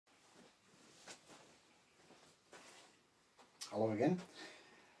Hello again.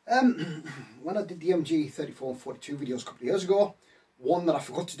 When I did the MG34 and 42 videos a couple of years ago, one that I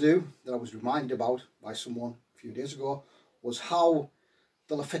forgot to do, that I was reminded about by someone a few days ago, was how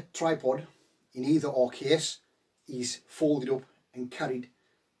the Lafette tripod in either or case is folded up and carried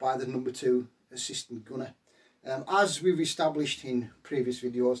by the number 2 assistant gunner. As we've established in previous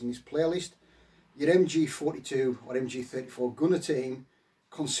videos in this playlist, your MG42 or MG34 gunner team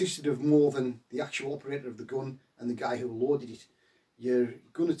consisted of more than the actual operator of the gun and the guy who loaded it. Your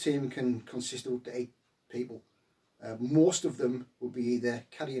gunner team can consist of up to 8 people. Most of them will be either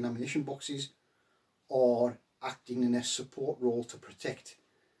carrying ammunition boxes or acting in a support role to protect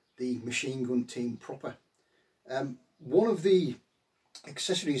the machine gun team proper. One of the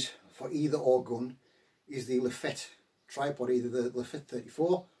accessories for either or gun is the Lafette tripod, either the Lafette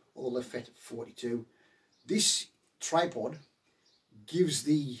 34 or the Lafette 42. This tripod gives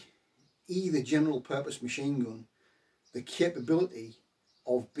the either general purpose machine gun the capability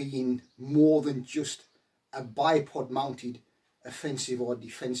of being more than just a bipod mounted offensive or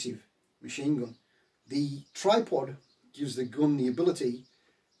defensive machine gun. The tripod gives the gun the ability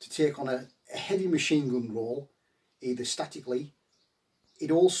to take on a heavy machine gun role, either statically.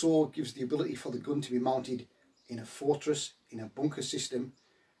 It also gives the ability for the gun to be mounted in a fortress, in a bunker system.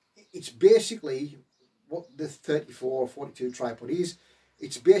 It's basically what the 34 or 42 tripod is.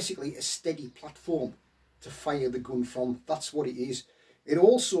 It's basically a steady platform to fire the gun from. That's what it is. It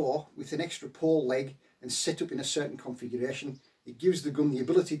also, with an extra pole leg and set up in a certain configuration, it gives the gun the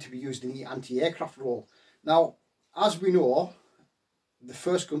ability to be used in the anti-aircraft role. Now, as we know, the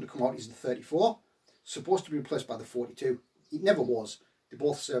first gun to come out is the 34, supposed to be replaced by the 42. It never was. They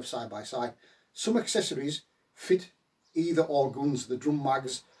both serve side by side. Some accessories fit either or guns, the drum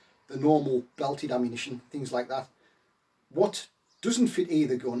mags, the normal belted ammunition, things like that. What doesn't fit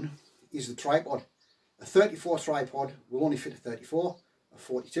either gun is the tripod. A 34 tripod will only fit a 34, a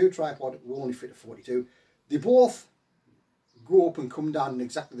 42 tripod will only fit a 42. They both go up and come down in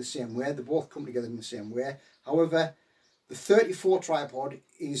exactly the same way. They both come together in the same way. However, the 34 tripod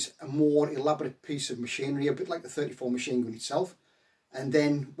is a more elaborate piece of machinery, a bit like the 34 machine gun itself. And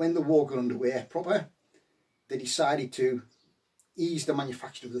then when the war got underway proper, they decided to ease the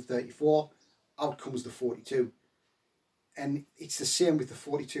manufacture of the 34. Out comes the 42. And it's the same with the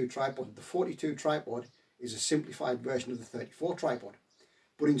 42 tripod. The 42 tripod is a simplified version of the 34 tripod.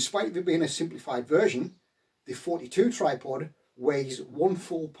 But in spite of it being a simplified version, the 42 tripod weighs 1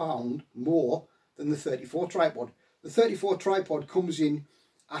 full pound more than the 34 tripod. The 34 tripod comes in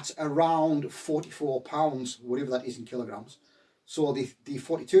at around 44 pounds, whatever that is in kilograms. So the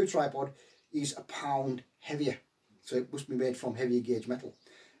 42 tripod is a pound heavier. So it must be made from heavier gauge metal.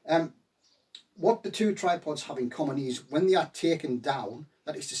 What the two tripods have in common is when they are taken down,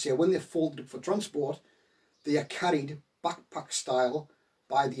 that is to say when they're folded up for transport, they are carried backpack style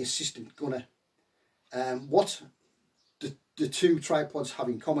by the assistant gunner. What the two tripods have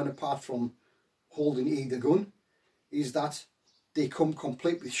in common, apart from holding either gun, is that they come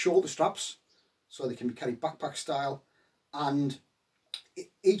complete with shoulder straps, so they can be carried backpack style, and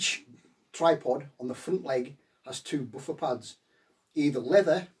each tripod on the front leg has 2 buffer pads, either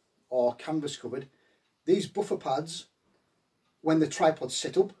leather or canvas covered. These buffer pads, when the tripod's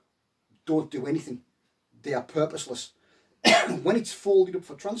set up, don't do anything. They are purposeless. When it's folded up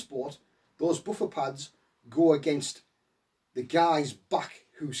for transport, those buffer pads go against the guy's back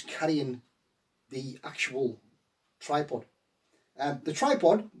who's carrying the actual tripod. The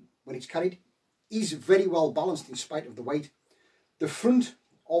tripod, when it's carried, is very well balanced in spite of the weight. The front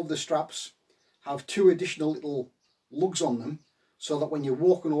of the straps have 2 additional little lugs on them, so that when you're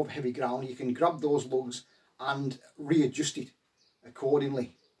walking over heavy ground, you can grab those lugs and readjust it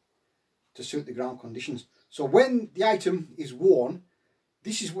accordingly to suit the ground conditions. So when the item is worn,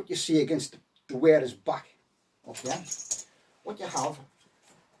 this is what you see against the wearer's back. Okay, what you have,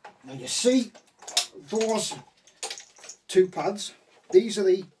 now you see those 2 pads. These are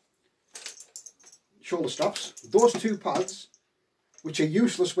the shoulder straps. Those 2 pads, which are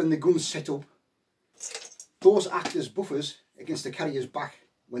useless when the gun's set up, those act as buffers against the carrier's back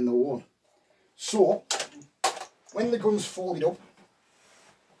when they're worn. So when the gun's folded up,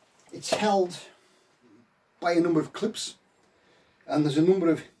 it's held by a number of clips, and there's a number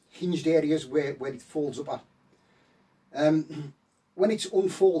of hinged areas where it folds up at. When it's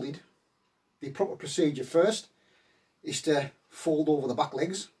unfolded, the proper procedure first is to fold over the back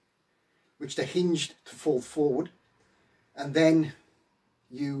legs, which they're hinged to fold forward, and then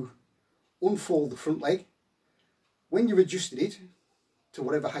you unfold the front leg. When you've adjusted it to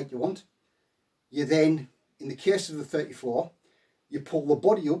whatever height you want, you then, in the case of the 34, you pull the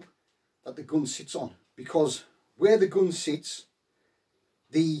body up that the gun sits on, because where the gun sits,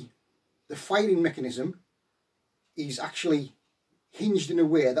 the firing mechanism is actually hinged in a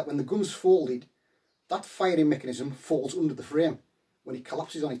way that when the gun's folded, that firing mechanism falls under the frame when it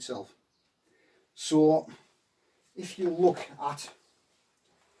collapses on itself. So if you look at,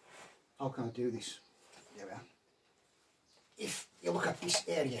 how can I do this? There we are. If you look at this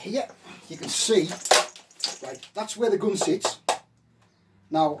area here, you can see, right, that's where the gun sits.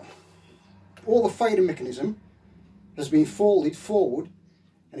 Now, all the firing mechanism has been folded forward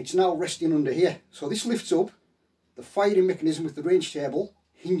and it's now resting under here. So this lifts up, the firing mechanism with the range table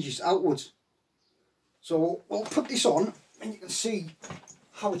hinges outwards. So we'll put this on and you can see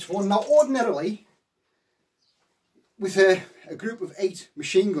how it's worn. Now ordinarily, with a group of 8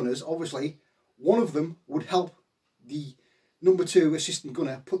 machine gunners, obviously one of them would help the number 2 assistant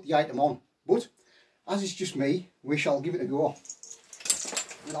gunner put the item on. But as it's just me, we shall give it a go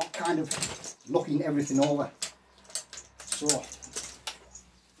without kind of knocking everything over. So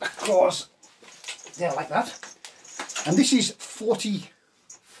that goes there like that. And this is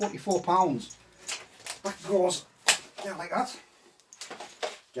 44 pounds. That goes there like that.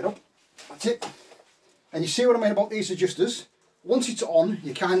 Get up, that's it. And you see what I mean about these adjusters? Once it's on,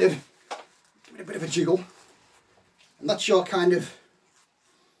 you kind of give it a bit of a jiggle. And that's your kind of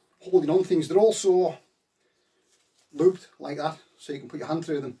holding on things. They're also looped like that, so you can put your hand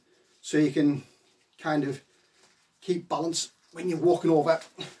through them. So you can kind of keep balance when you're walking over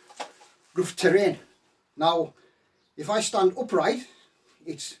rough terrain. Now, if I stand upright,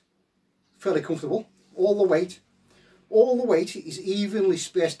 it's fairly comfortable. All the weight is evenly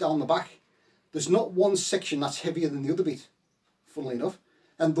spaced down the back. There's not one section that's heavier than the other bit, funnily enough.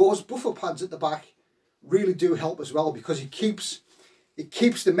 And those buffer pads at the back really do help as well, because it keeps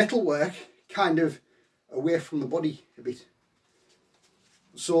the metalwork kind of away from the body a bit.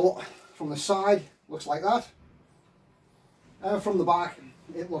 So from the side, looks like that. And from the back,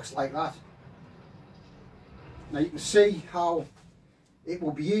 it looks like that. Now you can see how it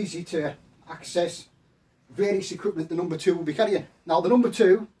will be easy to access various equipment the number 2 will be carrying. Now the number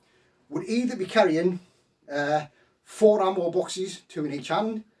 2 would either be carrying 4 ammo boxes, 2 in each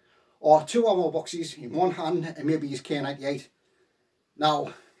hand, or 2 ammo boxes in one hand and maybe his K98.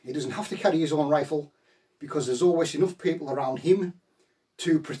 Now he doesn't have to carry his own rifle because there's always enough people around him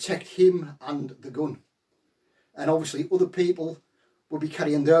to protect him and the gun. And obviously other people will be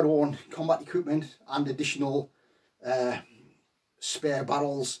carrying their own combat equipment and additional spare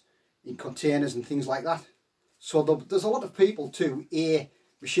barrels in containers and things like that. So there's a lot of people to a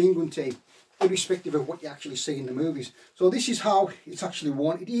machine gun team, irrespective of what you actually see in the movies. So this is how it's actually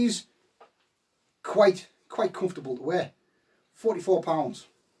worn. It is quite comfortable to wear. 44 pounds.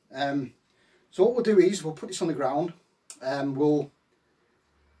 So what we'll do is we'll put this on the ground and we'll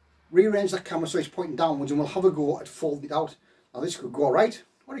rearrange that camera so it's pointing downwards, and we'll have a go at folding it out. Now this could go right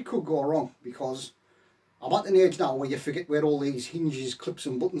or it could go wrong, because I'm at an age now where you forget where all these hinges, clips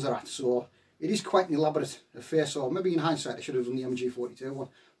and buttons are at. So it is quite an elaborate affair, so maybe in hindsight I should have done the MG34 one.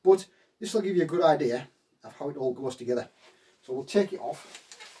 But this will give you a good idea of how it all goes together. So we'll take it off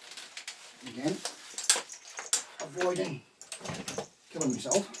again, avoiding killing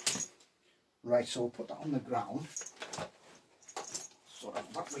myself. Right, so we'll put that on the ground. So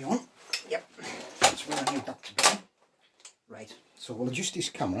that way on. Yep, that's where I need that to go. Right, so we'll adjust this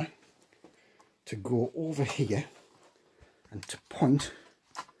camera to go over here and to point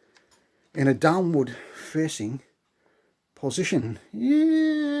in a downward facing position.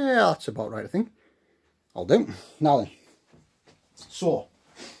 Yeah, that's about right, I think. I'll do. Now then, so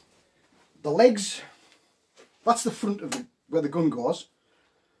the legs, that's the front of where the gun goes.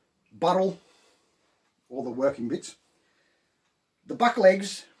 Barrel, all the working bits. The back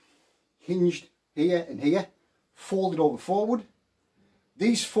legs hinged here and here, folded over forward.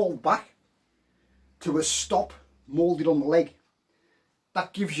 These fold back to a stop moulded on the leg.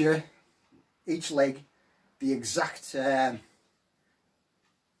 That gives you each leg the exact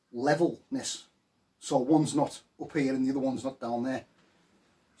levelness. So one's not up here and the other one's not down there.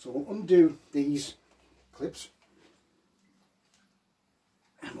 So we'll undo these clips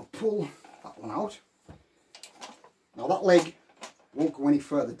and we'll pull that one out. Now that leg won't go any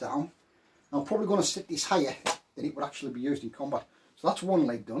further down. I'm probably going to set this higher than it would actually be used in combat. So that's one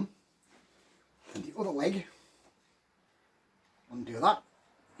leg done. And the other leg, undo that.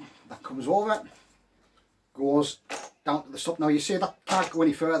 That comes over, goes down to the stop. Now you see that can't go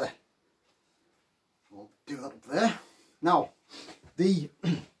any further. We'll do that up there. Now the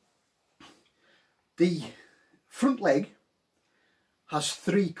front leg has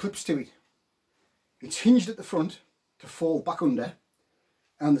 3 clips to it. It's hinged at the front to fold back under,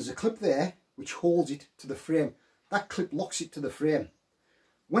 and there's a clip there which holds it to the frame. that clip locks it to the frame.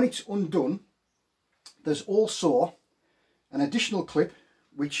 When it's undone, there's also an additional clip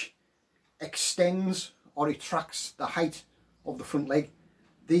which extends or retracts the height of the front leg.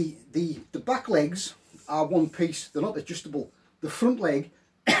 The back legs are one piece, they're not adjustable. The front leg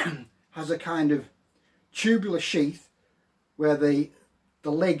has a kind of tubular sheath where the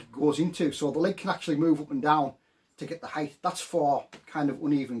leg goes into, so the leg can actually move up and down to get the height. That's for kind of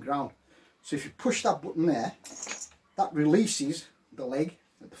uneven ground. So if you push that button there, that releases the leg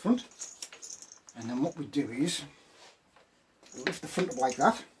at the front, and then what we do is we lift the front up like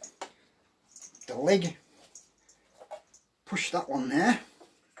that, the leg, push that one there,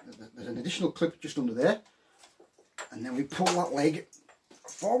 there's an additional clip just under there, and then we pull that leg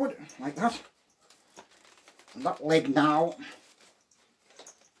forward like that, and that leg now,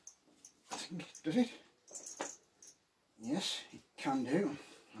 I think, does it? Yes, it can do.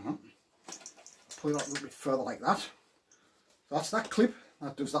 Pull that a little bit further like that. So that's that clip,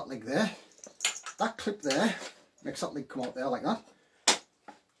 that does that leg there. That clip there makes that leg come out there like that.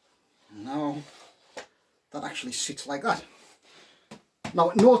 And now that actually sits like that. Now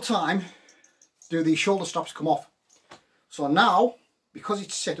at no time do these shoulder straps come off. So now, because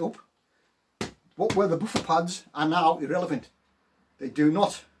it's set up, what were the buffer pads are now irrelevant. They do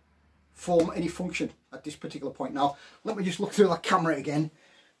not form any function at this particular point. Now let me just look through that camera again,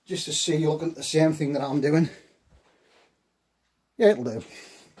 just to see you're looking at the same thing that I'm doing. Yeah, it'll do.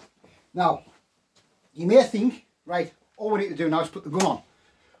 Now, you may think, right, all we need to do now is put the gun on.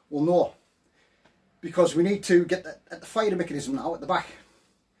 Well, no, because we need to get at the firing mechanism now at the back.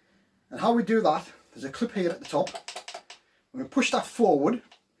 And how we do that, there's a clip here at the top. When we push that forward,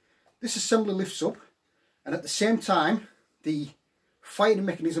 this assembly lifts up, and at the same time, the firing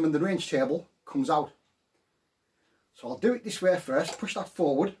mechanism and the range table comes out. So I'll do it this way first, push that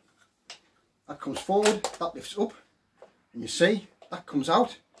forward, that comes forward, that lifts up, and you see, that comes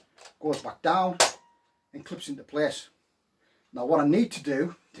out, goes back down, and clips into place. Now what I need to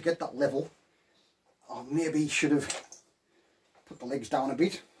do to get that level, I maybe should have put the legs down a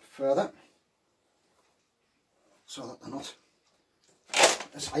bit further, so that they're not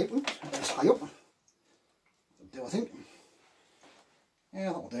as high up. That'll do, I think. Yeah,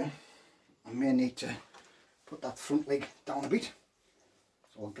 that'll do. I may need to put that front leg down a bit,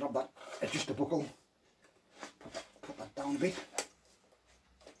 so I'll grab that adjuster buckle, put that down a bit.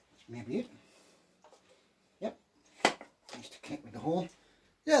 That's maybe it. Yep, needs to connect with the hole.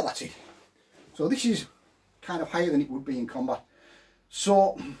 Yeah, that's it. So this is kind of higher than it would be in combat.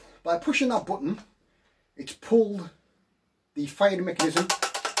 So by pushing that button, it's pulled the firing mechanism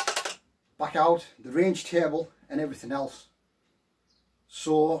back out, the range table and everything else.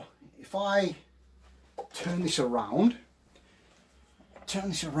 So if I turn this around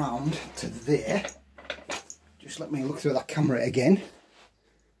to there, just let me look through that camera again.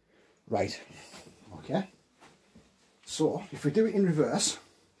 Right, okay, so if we do it in reverse,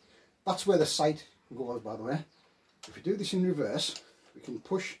 that's where the sight goes, by the way. If we do this in reverse, we can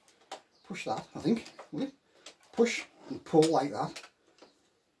push that, I think, push and pull like that,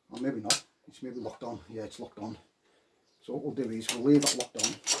 or maybe not, it's maybe locked on. Yeah, it's locked on. So what we'll do is we'll leave that locked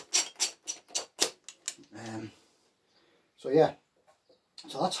on. So yeah,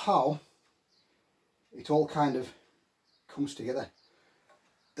 so that's how it all kind of comes together.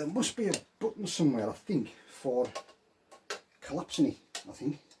 There must be a button somewhere, I think, for collapsing it. I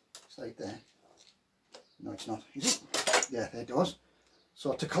think it's right there. No, it's not, is it? Yeah, there it goes.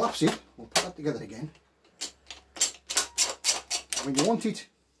 So to collapse it, we'll put that together again. When you want it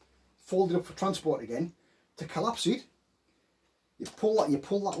folded up for transport again, to collapse it, you pull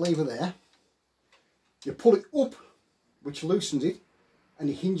that lever there, you pull it up, which loosens it, and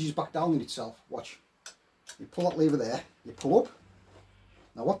it hinges back down on itself. Watch. You pull that lever there, you pull up.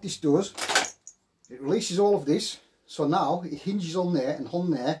 Now what this does, it releases all of this, so now it hinges on there and on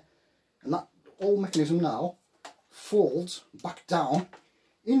there, and that whole mechanism now folds back down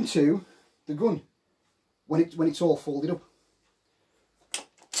into the gun when it's all folded up.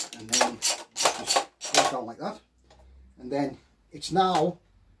 And then just goes down like that, and then it's now,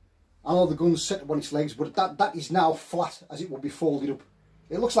 I know the gun's set up on its legs, but that is now flat as it would be folded up.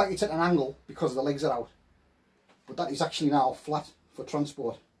 It looks like it's at an angle because the legs are out, but that is actually now flat for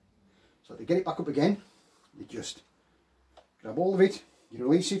transport. So to get it back up again, you just grab hold of it, you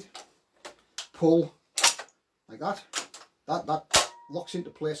release it, pull like that. That locks into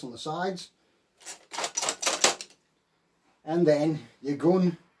place on the sides, and then your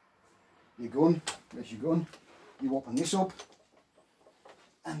gun, where's your gun? You open this up,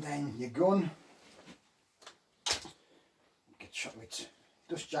 and then your gun, get shot with its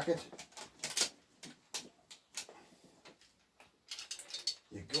dust jacket,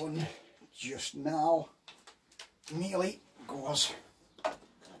 gun just now nearly goes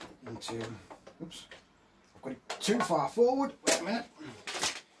into, oops, I've got it too far forward, wait a minute,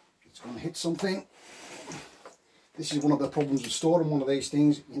 it's going to hit something. This is one of the problems with storing one of these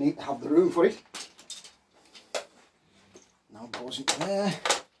things, you need to have the room for it. Now it goes into there,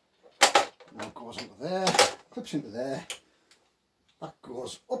 now it goes into there, clips into there, that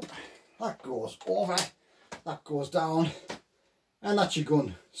goes up, that goes over, that goes down, and that's your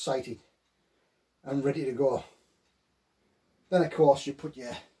gun sighted and ready to go. Then of course you put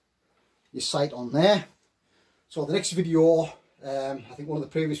your sight on there. So the next video, I think one of the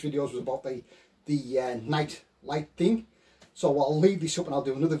previous videos was about the night light thing. So I'll leave this up and I'll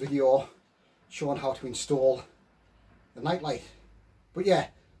do another video showing how to install the night light. But yeah,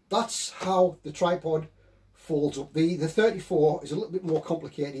 that's how the tripod folds up. The 34 is a little bit more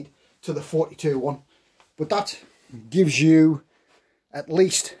complicated to the 42 one, but that gives you at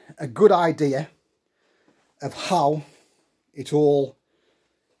least a good idea of how it all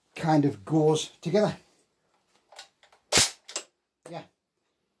kind of goes together. Yeah,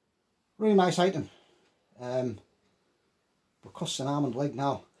 really nice item, but costs an arm and leg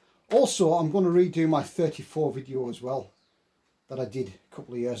now. Also, I'm going to redo my 34 video as well that I did a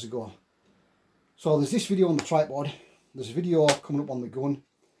couple of years ago. So there's this video on the tripod, there's a video coming up on the gun,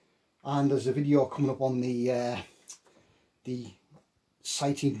 and there's a video coming up on the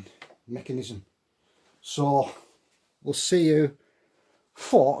sighting mechanism. So we'll see you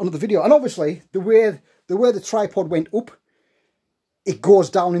for another video. And obviously the way the tripod went up, it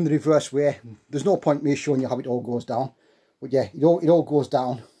goes down in the reverse way. There's no point me showing you how it all goes down, but yeah, it all goes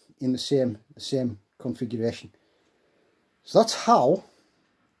down in the same configuration. So that's how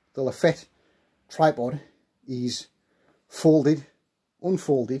the Lafette tripod is folded,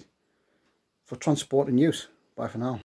 unfolded for transport and use. Bye for now.